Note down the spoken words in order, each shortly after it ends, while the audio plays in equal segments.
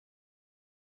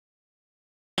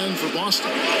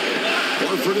Boston.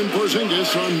 Horford and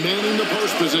Porzingis are manning the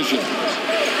post position.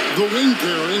 The wing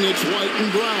pairing, it's White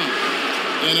and Brown.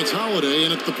 And it's Holiday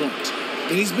in at the point.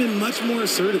 And he's been much more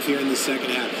assertive here in the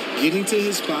second half, getting to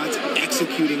his spots,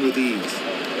 executing with ease.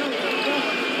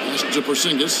 Pass to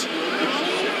Porzingis.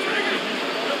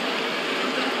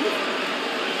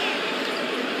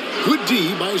 Good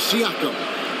D by Siakam.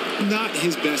 Not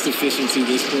his best efficiency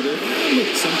this quarter.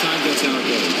 Look, sometimes that's how it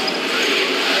goes.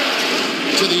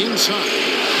 To the inside.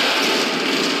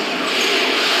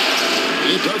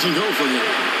 It doesn't go for him.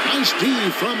 Nice D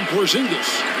from Porzingis.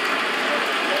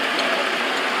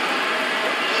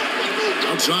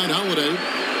 Outside Holiday.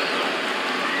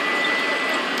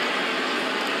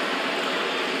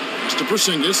 Pass to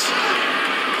Porzingis.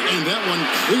 And that one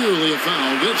clearly a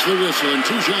foul. Gets the whistle and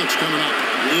 2 shots coming up.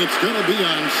 It's going to be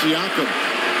on Siakam.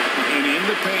 And in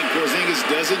the paint, Porzingis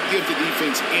doesn't give the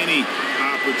defense any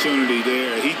opportunity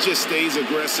there. He just stays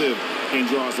aggressive and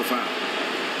draws the foul.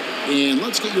 And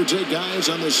let's get your take, guys,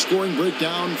 on the scoring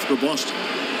breakdown for Boston.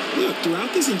 Look,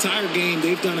 throughout this entire game,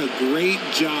 they've done a great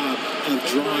job of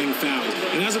drawing fouls.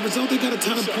 And as a result, they got a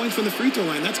ton of points from the free throw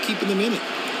line. That's keeping them in it.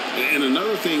 And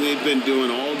another thing they've been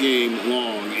doing all game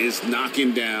long is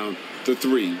knocking down the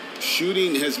three.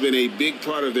 Shooting has been a big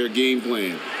part of their game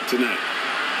plan tonight.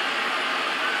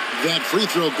 That free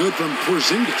throw good from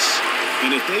Porzingis.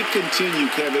 And if they continue,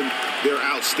 Kevin, their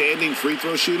outstanding free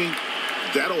throw shooting,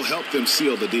 that'll help them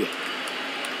seal the deal.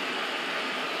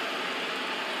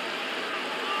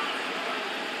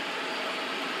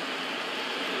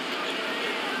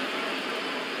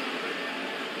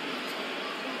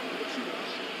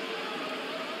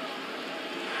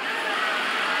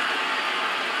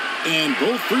 And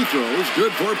both free throws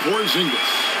good for Porzingis.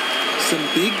 Some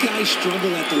big guys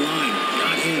struggle at the line.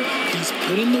 Not him. He's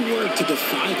put in the work to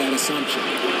defy that assumption.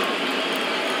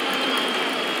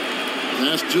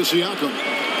 Pass to Siakam.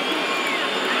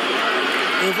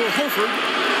 Over Horford.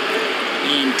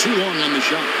 And too long on the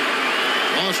shot.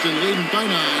 Boston leading by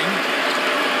 9.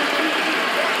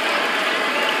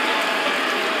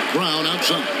 Brown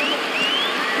outside.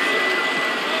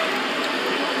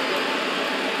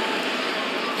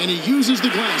 And he uses the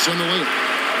glass on the layup.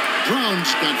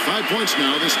 Brown's got 5 points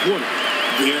now this quarter.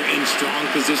 They're in strong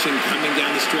position coming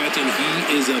down the stretch, and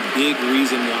he is a big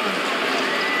reason why.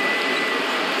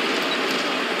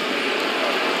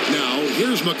 Now,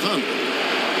 here's McConnell.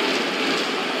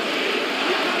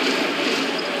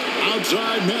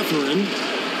 Outside Mathurin.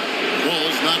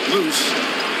 Ball's not loose.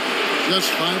 Just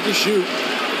 5 to shoot.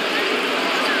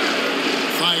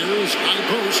 Fires, high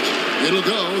post. It'll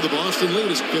go. The Boston lead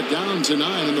is get down to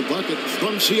 9 in the bucket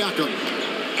from Siakam.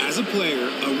 As a player,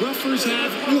 a rough first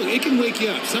half, look, it can wake you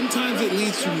up. Sometimes it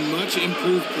leads to much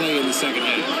improved play in the second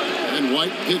half. And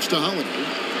White kicks to Holiday.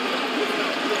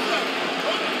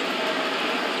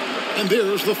 And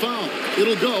there's the foul.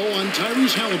 It'll go on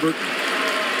Tyrese Halliburton.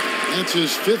 That's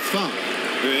his 5th foul.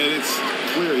 And it's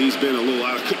clear he's been a little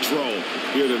out of control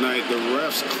here tonight. The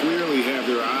refs clearly have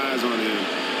their eyes on him,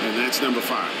 and that's number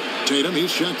 5. Tatum,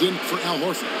 he's checked in for Al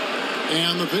Horford.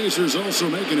 And the Pacers also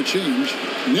making a change.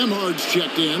 Nembhard's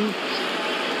checked in.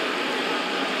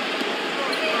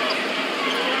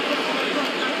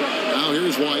 Now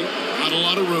here's White. Not a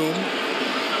lot of room.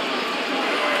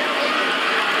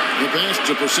 The pass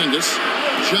to Porzingis.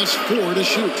 Just 4 to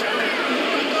shoot.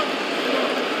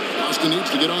 Boston needs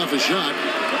to get off a shot.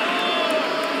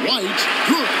 White,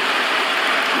 good.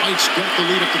 White's got the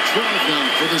lead up to 12 now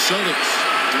for the Celtics.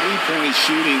 3-point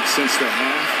shooting since the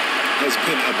half has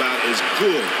been about as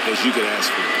good as you could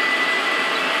ask for.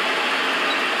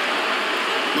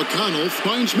 McConnell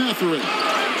finds Mathurin.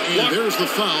 And there's the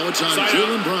foul. It's on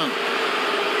Jaylen Brown.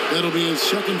 That'll be his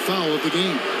 2nd foul of the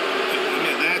game. I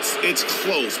mean, it's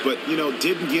close, but,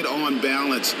 didn't get on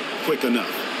balance quick enough.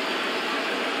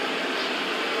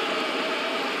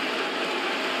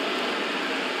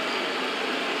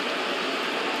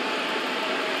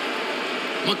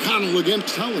 McConnell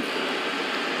against Holiday.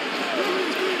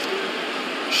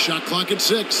 Shot clock at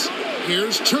 6.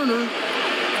 Here's Turner.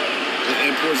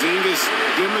 And Porzingis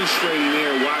demonstrating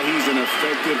there why he's an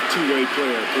effective two-way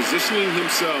player, positioning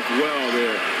himself well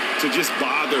there to just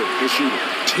bother the shooter.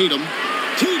 Tatum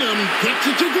gets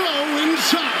it to go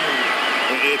inside.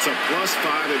 It's a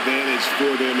 +5 advantage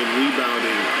for them in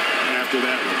rebounding after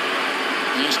that one.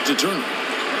 Pass to Turner.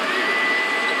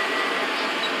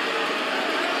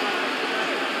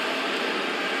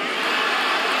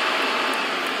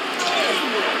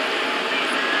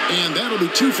 And that'll be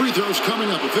 2 free throws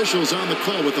coming up. Officials on the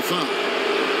call with the foul.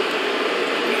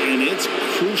 And it's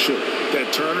crucial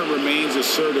that Turner remains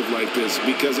assertive like this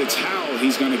because it's how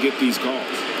he's going to get these calls.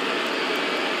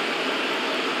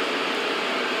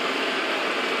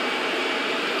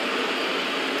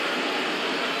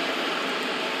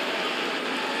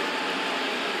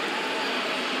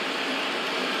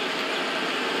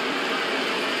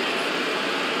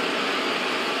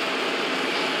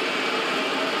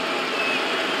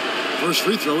 First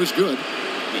free throw is good.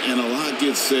 And a lot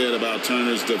gets said about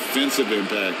Turner's defensive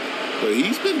impact, but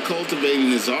he's been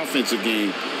cultivating his offensive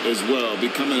game as well,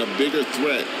 becoming a bigger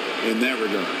threat in that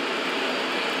regard.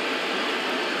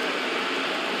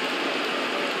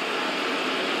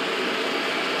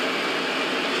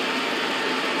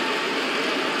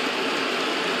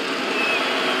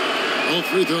 All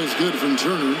free throws good from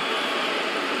Turner.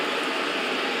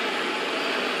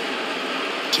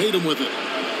 Tatum with it.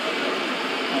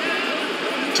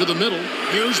 To the middle.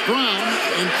 Here's Brown,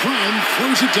 and Brown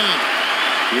throws it down.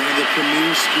 One of the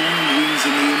premier scoring wings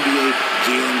in the NBA,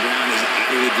 Jaylen Brown is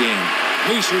out of the game.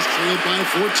 Pacers trailed by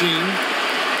 14.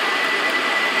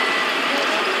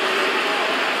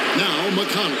 Now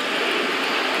McConnell.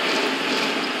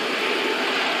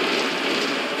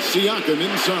 Siakam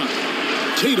inside.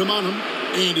 Tatum on him,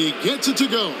 and he gets it to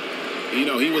go. You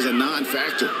know, he was a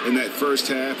non-factor in that first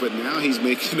half, but now he's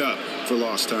making up for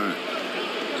lost time.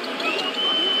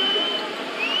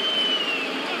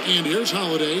 And here's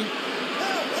Holiday.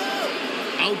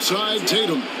 Outside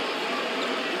Tatum.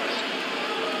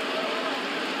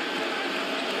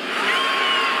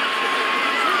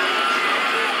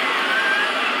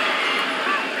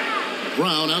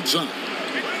 Brown outside.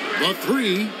 The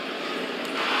three.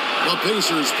 The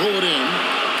Pacers pull it in.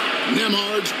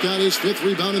 Nemhard's got his 5th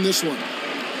rebound in this one.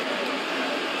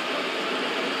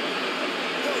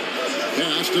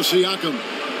 Pass to Siakam.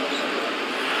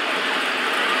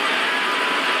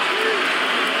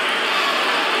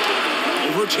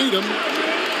 Over Tatum.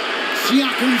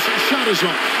 Siakam's shot is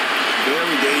off.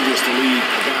 Very dangerous to leave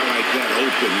a guy like that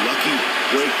open. Lucky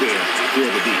break there for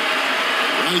the deep.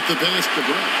 Right the pass to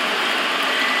Brown.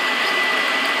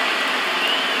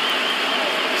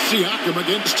 Siakam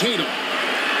against Tatum.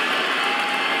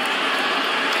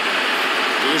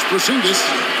 Here's Porzingis.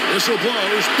 Whistle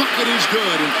blows. Bucket is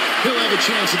good. And he'll have a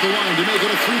chance at the line to make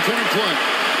it a 3-point play.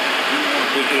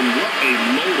 And what a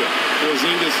motor.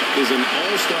 Porzingis is an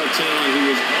all-star talent who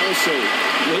is also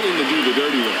willing to do the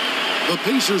dirty work. The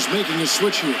Pacers making a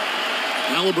switch here.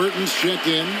 Halliburton's checked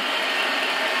in.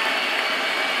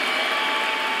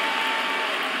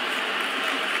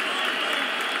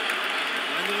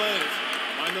 Mind the lanes.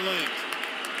 Mind the lanes.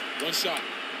 One shot.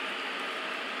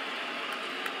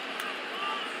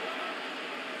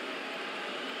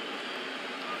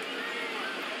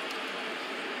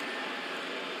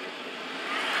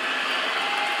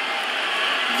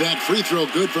 That free throw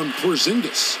good from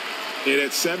Porzingis. And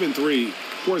at 7-3,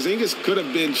 Porzingis could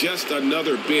have been just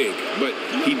another big, but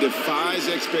he defies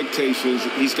expectations.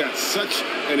 He's got such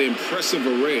an impressive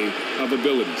array of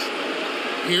abilities.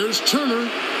 Here's Turner.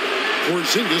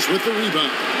 Porzingis with the rebound.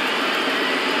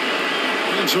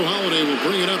 And so Holiday will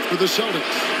bring it up for the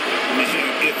Celtics. Man,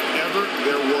 if ever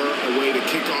there were a way to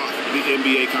kick off the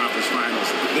NBA Conference Finals,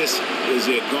 this is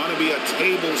it. Going to be a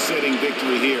table-setting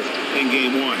victory here in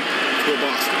Game 1 for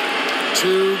Boston.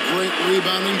 Two great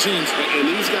rebounding teams. And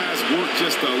these guys worked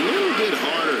just a little bit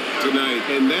harder tonight,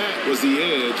 and that was the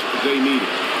edge they needed.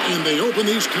 And they open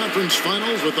these conference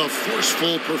finals with a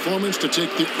forceful performance to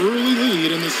take the early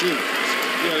lead in the series.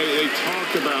 Yeah, they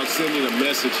talked about sending a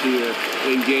message here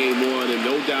in Game 1, and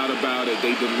no doubt about it,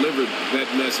 they delivered that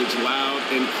message loud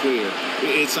and clear.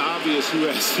 It's obvious who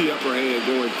has the upper hand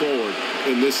going forward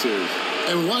in this series.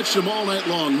 And watched them all night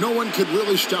long. No one could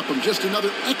really stop him. Just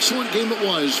another excellent game it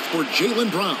was for Jaylen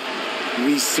Brown.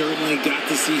 We certainly got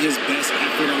to see his best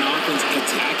effort on offense,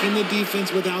 attacking the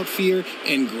defense without fear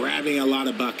and grabbing a lot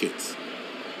of buckets.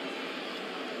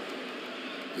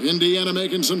 Indiana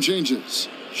making some changes.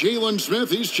 Jalen Smith,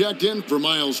 he's checked in for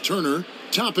Miles Turner.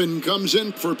 Toppin comes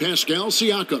in for Pascal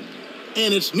Siakam.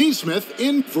 And it's Nesmith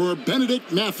in for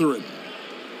Benedict Mathurin.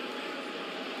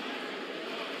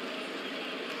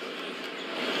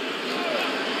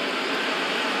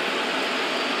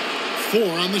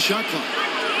 Four on the shot clock.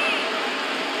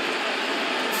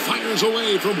 Fires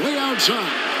away from way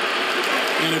outside.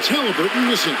 And it's Halliburton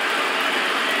missing.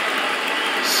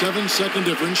 7-second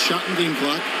difference, shot and game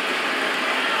clock.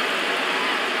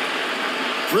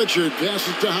 Pritchard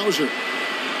passes to Hauser.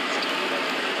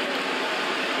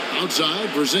 Outside,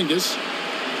 Porzingis.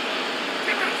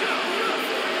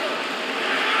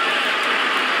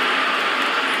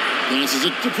 Passes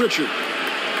it to Pritchard.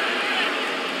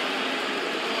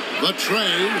 The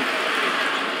tray.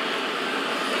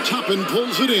 Toppin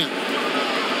pulls it in.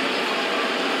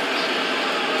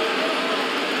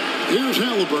 Here's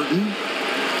Halliburton.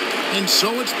 And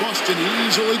so it's Boston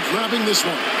easily grabbing this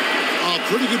one. A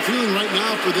pretty good feeling right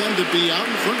now for them to be out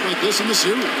in front like this in the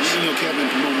series. You know, Kevin,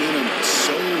 momentum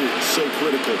so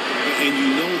critical. And you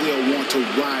know they'll want to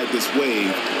ride this wave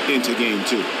into Game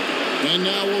 2. And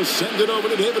now we'll send it over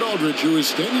to David Aldridge, who is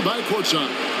standing by courtside.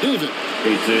 David.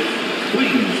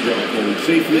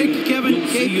 Thank you, Kevin.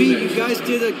 KP, you guys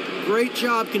did a great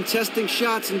job contesting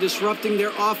shots and disrupting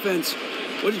their offense.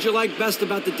 What did you like best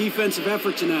about the defensive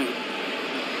effort tonight?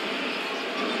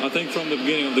 I think from the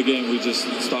beginning of the game, we just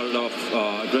started off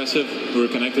aggressive. We were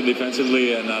connected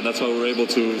defensively, and that's how we were able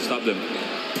to stop them.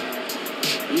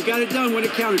 You got it done when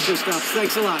it counted, Kristaps.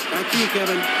 Thanks a lot. Back to you,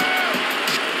 Kevin.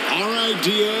 All right,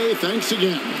 D.A., thanks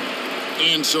again.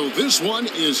 And so this one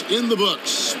is in the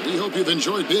books. We hope you've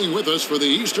enjoyed being with us for the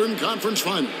Eastern Conference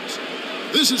Finals.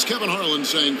 This is Kevin Harlan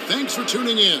saying thanks for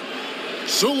tuning in.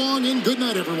 So long and good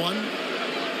night, everyone.